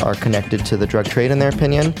events are connected to the drug trade in their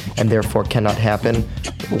opinion, and therefore cannot happen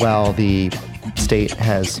while the state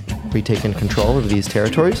has retaken control of these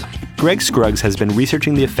territories. Greg Scruggs has been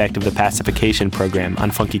researching the effect of the pacification program on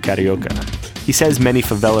Funky Carioca. He says many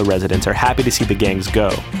favela residents are happy to see the gangs go,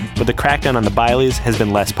 but the crackdown on the bailes has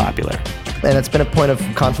been less popular. And it's been a point of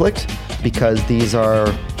conflict because these are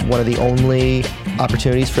one of the only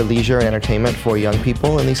opportunities for leisure and entertainment for young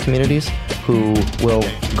people in these communities who will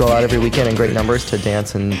go out every weekend in great numbers to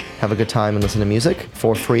dance and have a good time and listen to music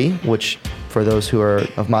for free, which for those who are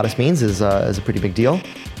of modest means is a pretty big deal.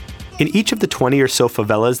 In each of the 20 or so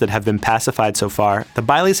favelas that have been pacified so far, the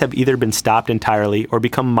bailes have either been stopped entirely or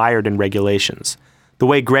become mired in regulations. The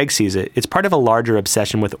way Greg sees it, it's part of a larger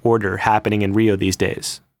obsession with order happening in Rio these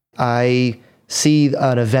days. I see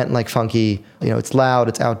an event like Funky, it's loud,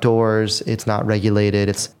 it's outdoors, it's not regulated,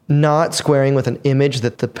 it's not squaring with an image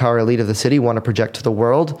that the power elite of the city want to project to the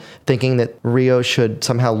world, thinking that Rio should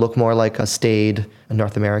somehow look more like a staid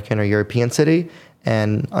North American or European city.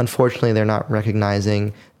 And unfortunately, they're not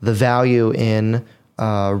recognizing the value in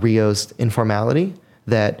Rio's informality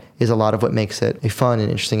that is a lot of what makes it a fun and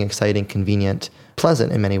interesting, exciting, convenient,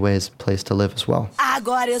 pleasant in many ways place to live as well.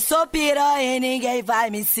 Agora eu sou piranha e ninguém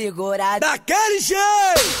vai me segurar daquele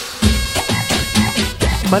jeito.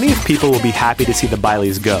 Plenty of people will be happy to see the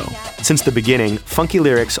bailes go. Since the beginning, funky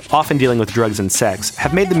lyrics, often dealing with drugs and sex,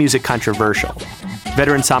 have made the music controversial.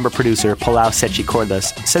 Veteran samba producer Palau Sete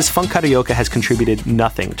Cordas says funk carioca has contributed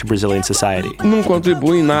nothing to Brazilian society. Não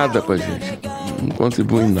contribui nada pra gente. Não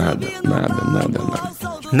contribui nada.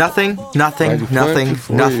 Nothing.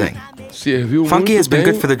 Funky has been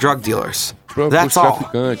good for the drug dealers. That's all.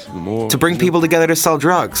 To bring people together to sell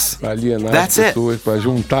drugs. That's it. Pra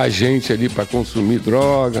juntar gente ali pra consumir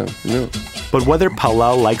droga, entendeu? But whether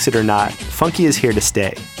Palau likes it or not, funky is here to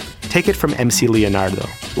stay. Take it from MC Leonardo.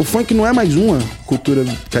 O funk não é mais uma cultura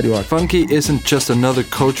carioca. Funky isn't just another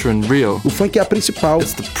culture in Rio. O funk é a principal.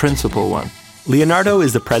 It's the principal one. Leonardo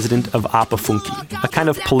is the president of APA Funky, a kind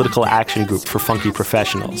of political action group for funky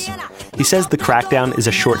professionals. He says the crackdown is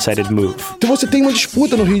a short-sighted move. Você tem uma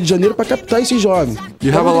disputa no Rio de Janeiro para captar esses jovens.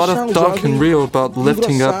 You have a lot of talk in Rio about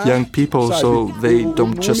lifting up young people so they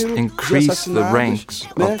don't just increase the ranks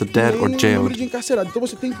of the dead or jailed.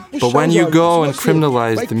 But when you go and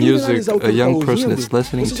criminalize the music a young person is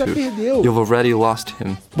listening to, you've already lost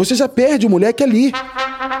him. Você já perde o moleque ali.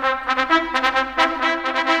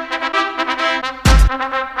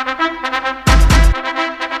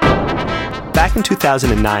 Back in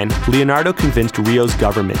 2009, Leonardo convinced Rio's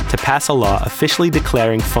government to pass a law officially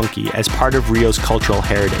declaring funky as part of Rio's cultural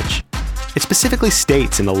heritage. It specifically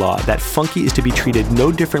states in the law that funky is to be treated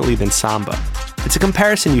no differently than samba. It's a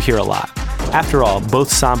comparison you hear a lot. After all,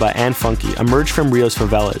 both samba and funky emerged from Rio's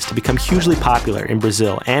favelas to become hugely popular in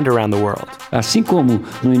Brazil and around the world. Assim como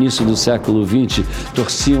no início do século XX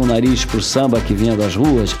torciam o nariz pro samba que vinha das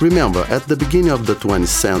ruas. Remember, at the beginning of the 20th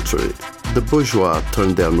century, the bourgeois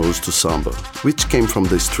turned their nose to samba, which came from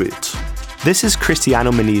the streets. This is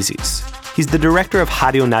Cristiano Menezes. He's the director of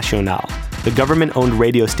Radio Nacional, the government-owned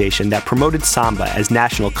radio station that promoted samba as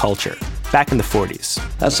national culture back in the 40s.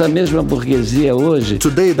 Essa mesma burguesia hoje.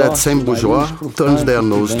 Today, that same bourgeois turns their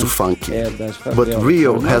nose to funky. But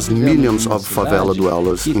Rio has millions of favela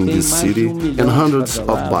dwellers in this city and hundreds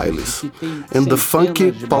of bailes. And the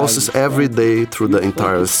funky pulses every day through the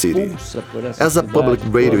entire city. As a public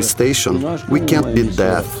radio station, we can't be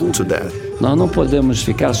deaf to that. Nós não podemos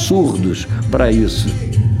ficar surdos para isso.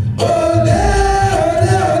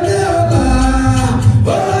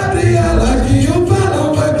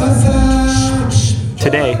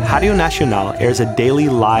 Today, Radio Nacional airs a daily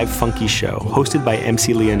live funky show hosted by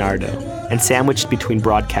MC Leonardo and sandwiched between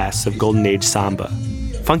broadcasts of Golden Age samba.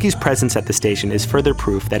 Funky's presence at the station is further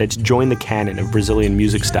proof that it's joined the canon of Brazilian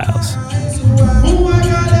music styles.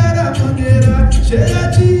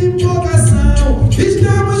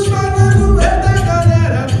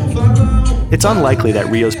 It's unlikely that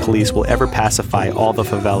Rio's police will ever pacify all the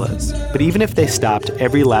favelas, but even if they stopped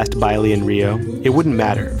every last baile in Rio, it wouldn't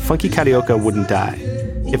matter. Funky Carioca wouldn't die.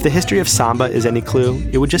 If the history of samba is any clue,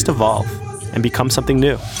 it would just evolve and become something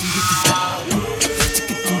new.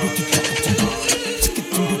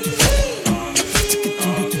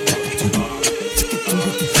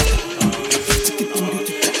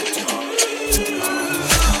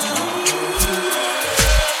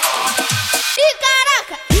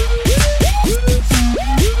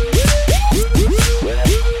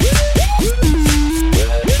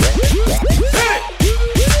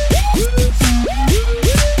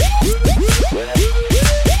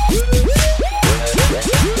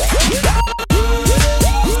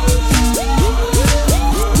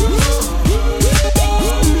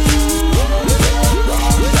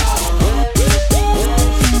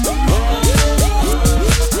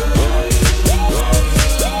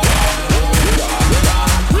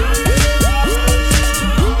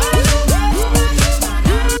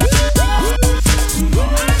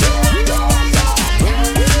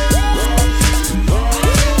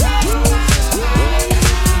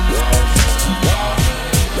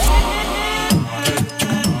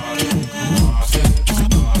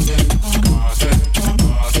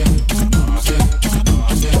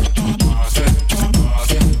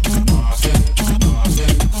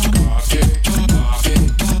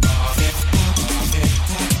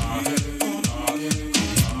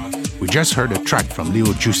 Just heard a track from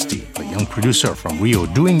Leo Giusti, a young producer from Rio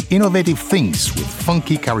doing innovative things with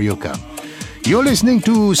funky carioca. You're listening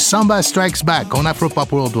to Samba Strikes Back on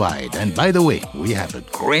Afropop Worldwide. And by the way, we have a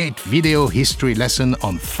great video history lesson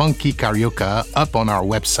on funky carioca up on our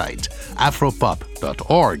website,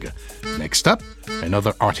 afropop.org. Next up,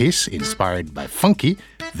 another artist inspired by funky.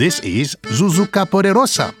 This is Zuzuka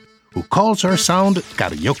Poderosa, who calls her sound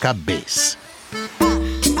carioca bass.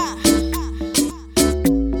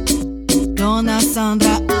 Dona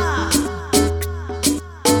Sandra,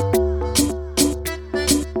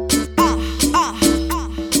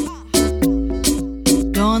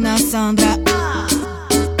 Dona Sandra,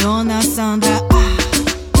 Dona Sandra,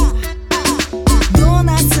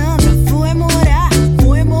 Dona Sandra foi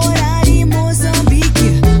morar em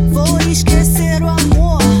Moçambique, foi esquecer o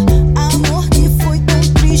amor que foi tão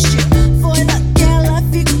triste, foi lá que ela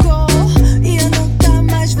ficou e nunca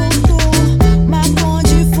mais voltou. Mas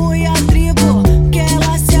onde foi a tribo que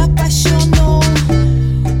ela se apaixonou?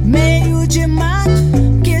 Meio de mato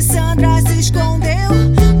que Sandra se escondeu,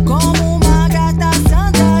 como uma gata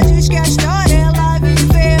Sandra diz que a história ela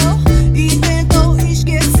viveu e tentou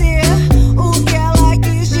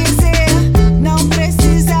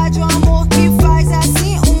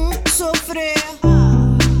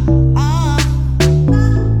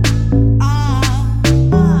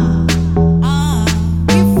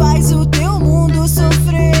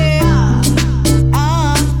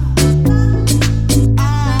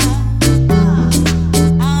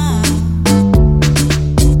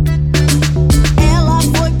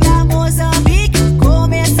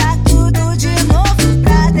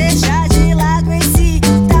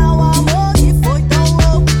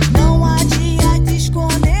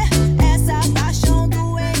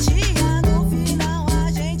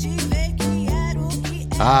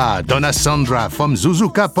Dona Sandra from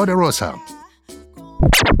Zuzuca Poderosa.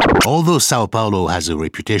 Although Sao Paulo has a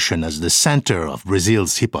reputation as the center of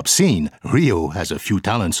Brazil's hip-hop scene, Rio has a few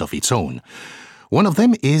talents of its own. One of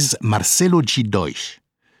them is Marcelo G2.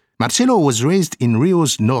 Marcelo was raised in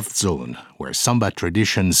Rio's North Zone, where samba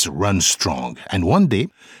traditions run strong, and one day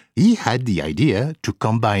he had the idea to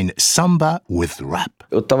combine samba with rap.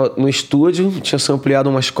 Eu tava no estúdio, tinha sampleado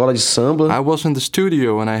uma escola de samba. I was in the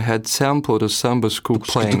studio and I had sampled a samba school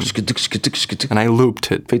playing, and I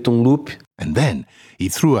looped it. Feito loop. And then he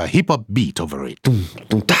threw a hip-hop beat over it.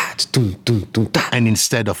 And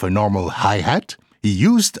instead of a normal hi-hat, he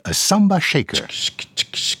used a samba shaker.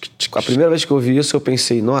 A primeira vez que eu ouvi isso, eu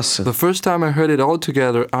pensei, nossa. The first time I heard it all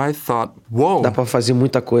together, I thought, whoa. Dá pra fazer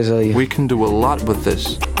muita coisa aí. We can do a lot with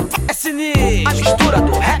this. É sinistro, a mistura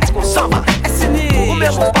do rap com samba. É sinistro, o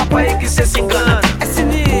mesmo papo aí que cê se engana. É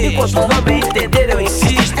sinistro, enquanto não bem entender eu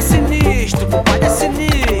insisto. É sinistro, compadre, é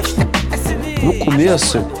sinistro. É sinistro. No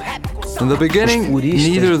começo, in the beginning,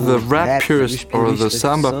 neither the rap purists or the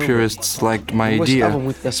samba purists liked my idea,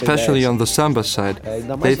 especially on the samba side.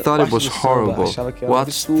 They thought it was horrible.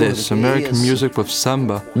 What's this, American music with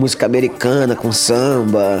samba? Música americana com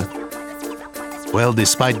samba. Well,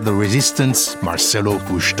 despite the resistance, Marcelo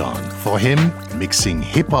pushed on. For him, mixing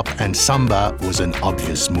hip-hop and samba was an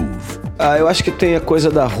obvious move. Eu acho que tem a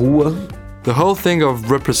coisa da rua. The whole thing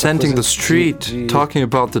of representing the street, talking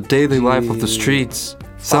about the daily life of the streets.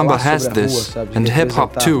 Samba has this, and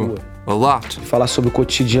hip-hop too, a lot. Falar sobre o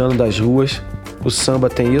cotidiano das ruas. O samba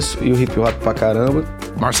tem isso e o hip-hop pra caramba.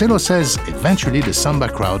 Marcelo says eventually the samba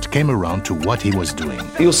crowd came around to what he was doing.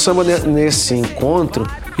 E o samba nesse encontro,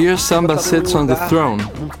 here samba sits on the throne.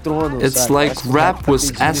 It's like rap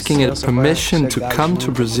was asking it permission to come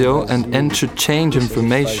to Brazil and interchange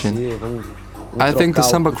information. I think the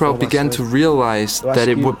samba crowd began to realize that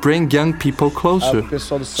it would bring young people closer.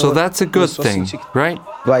 So that's a good thing, right?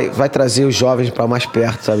 Vai trazer os jovens para mais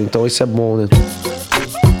perto, sabe? Então isso é bom, né?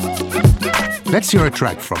 Let's hear a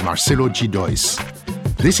track from Marcelo G2.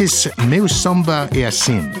 This is Meu Samba é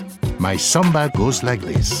Assim. My samba goes like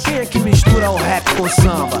this. Quem é que mistura o rap com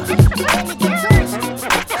samba?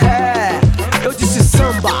 Eu disse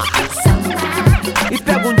samba. E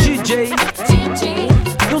pega um DJ.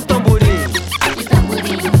 E um tamborim.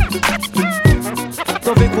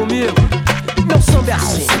 Então vem comigo. Meu samba é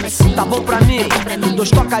assim, tá bom pra mim. 2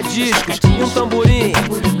 toca-discos e um tamborim.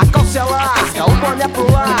 A calça é larga, o boné pro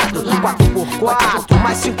lado. 4x4,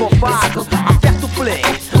 mais sincopado. Aperta o play,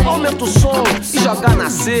 aumenta o som e joga na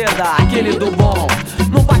seda, aquele do bom.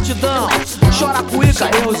 No batidão, chora cuíca,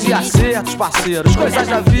 erros e acertos, parceiros, coisas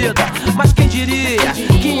da vida. Mas quem diria,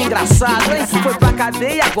 que engraçado, hein? Foi pra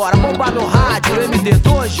cadeia agora, bomba no rádio.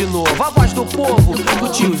 MD2 de novo, a voz do povo. O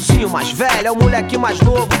tiozinho mais velho é o moleque mais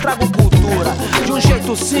novo. Trago cultura, de um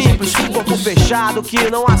jeito simples, corpo fechado, que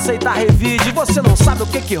não aceita revide. Você não sabe o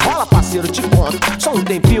que rola, parceiro, te conto. Só um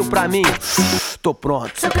tempinho pra mim, tô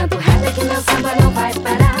pronto. Se eu canto rap que meu samba não vai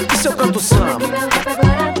parar. E se eu canto samba?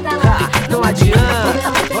 Não adianta.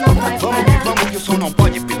 Vamos que o som não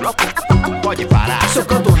pode parar. Se eu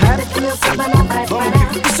canto rap que meu samba não vai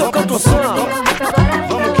parar. E se eu canto samba?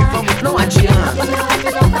 Vamos. Não adianta. Vamos que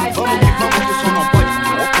o som não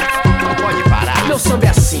pode parar. Meu samba é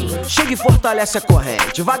assim, chega e fortalece a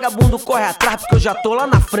corrente. Vagabundo corre atrás porque eu já tô lá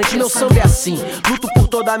na frente. Meu samba é assim, luto por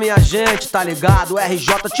toda a minha gente, tá ligado?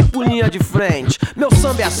 RJ tipo linha de frente. Meu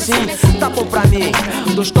samba é assim, tá bom pra mim.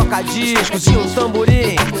 2 toca-discos e um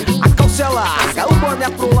tamborim. A calça é larga, o boné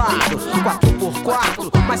pro lado.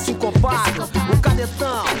 4x4, mais sincopado. O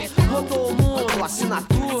cadetão rodou o mundo,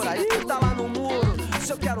 assinatura e tá lá no muro.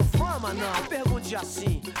 Se eu quero fama, não, pergunte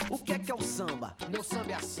assim. O que é o samba? Meu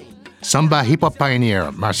samba é assim. Samba hip-hop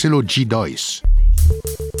pioneer Marcelo G2.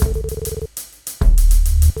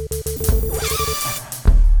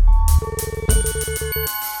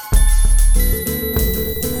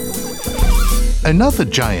 Another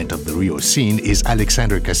giant of the Rio scene is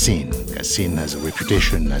Alexander Cassin. Cassin has a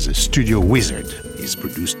reputation as a studio wizard. He's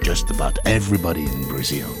produced just about everybody in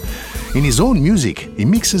Brazil. In his own music, he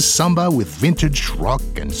mixes samba with vintage rock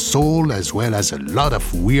and soul, as well as a lot of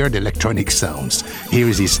weird electronic sounds. Here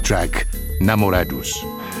is his track, Namorados.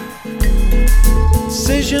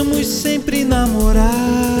 Sejamos sempre namorados.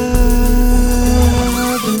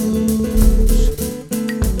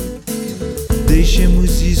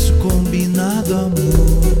 Deixemos isso combinado,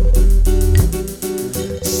 amor.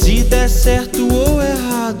 Se der certo ou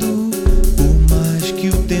errado, por mais que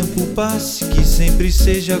o tempo passe, que sempre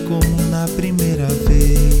seja como na primeira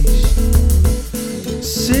vez.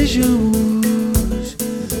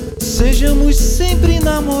 Sejamos sempre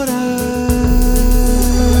namorados.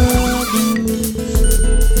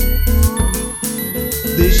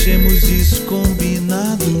 Deixemos isso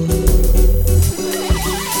combinado.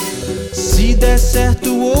 Se der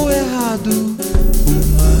certo ou errado, por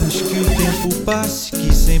mais que o tempo passe,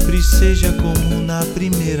 que sempre seja como na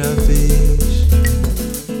primeira vez.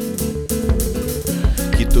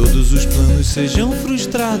 Que todos os planos sejam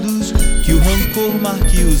frustrados, que o rancor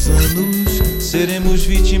marque os anos. Seremos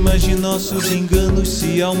vítimas de nossos enganos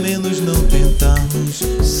se ao menos não tentarmos.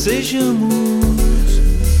 Sejamos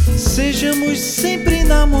sempre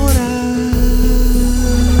namorados.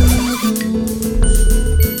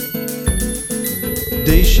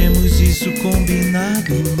 Deixemos isso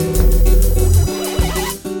combinado.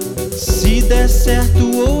 Se der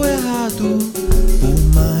certo ou errado, por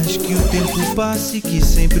mais que o tempo passe, que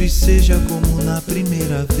sempre seja como na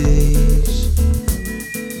primeira vez.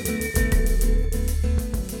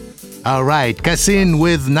 All right, Cassin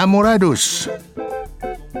with Namorados.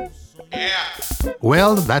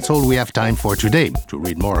 Well, that's all we have time for today. To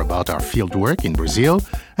read more about our fieldwork in Brazil,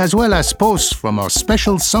 as well as posts from our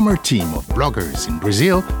special summer team of bloggers in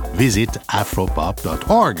Brazil, visit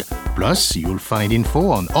afropop.org. Plus, you'll find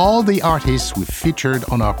info on all the artists we've featured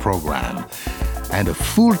on our program, and a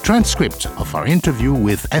full transcript of our interview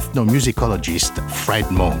with ethnomusicologist Fred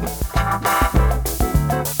Mohn.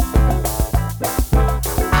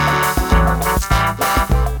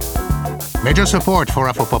 Major support for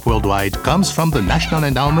Afropop Worldwide comes from the National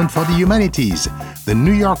Endowment for the Humanities, the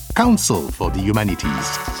New York Council for the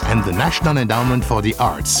Humanities, and the National Endowment for the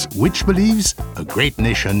Arts, which believes a great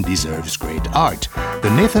nation deserves great art, the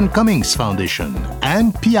Nathan Cummings Foundation,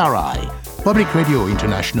 and PRI, Public Radio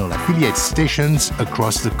International affiliate stations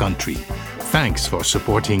across the country. Thanks for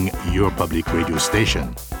supporting your public radio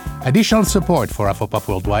station. Additional support for Afropop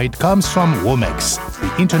Worldwide comes from WOMEX,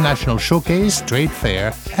 the International Showcase, Trade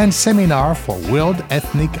Fair, and Seminar for World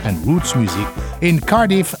Ethnic and Roots Music in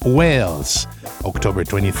Cardiff, Wales, October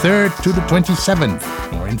 23rd to the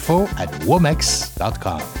 27th. More info at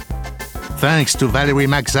womex.com. Thanks to Valerie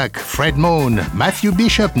Maxac, Fred Mohn, Matthew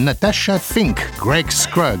Bishop, Natasha Fink, Greg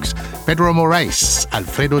Scruggs, Pedro Moraes,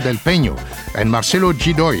 Alfredo Del Peño, and Marcelo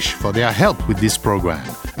G. Deutsch for their help with this program.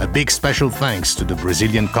 A big special thanks to the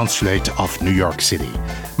Brazilian Consulate of New York City.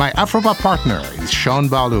 My Afropop partner is Sean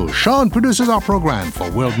Barlow. Sean produces our program for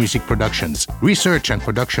World Music Productions. Research and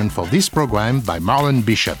production for this program by Marlon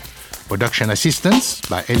Bishop. Production assistance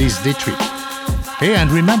by Elise Dietrich. Hey, and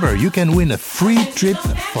remember, you can win a free trip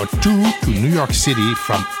for two to New York City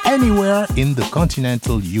from anywhere in the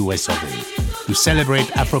continental US of A. To celebrate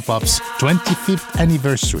Afropop's 25th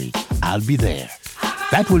anniversary, I'll be there.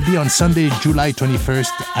 That will be on Sunday, July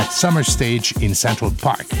 21st at Summer Stage in Central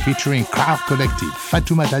Park, featuring Crowd Collective,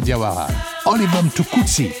 Fatoumata Diawara, Olivam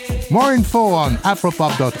Tukutsi. More info on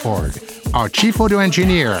afropop.org. Our chief audio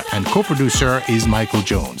engineer and co-producer is Michael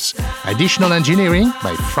Jones. Additional engineering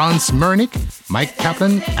by Franz Mernick, Mike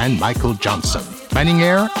Kaplan, and Michael Johnson. Banning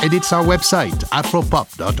Air edits our website,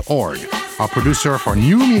 afropop.org. Our producer for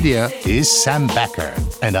new media is Sam Becker,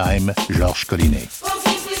 and I'm Georges Collinet.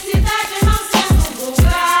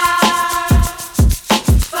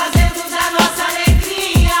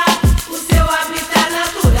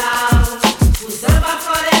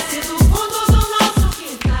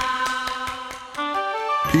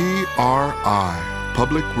 PRI,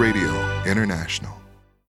 Public Radio International.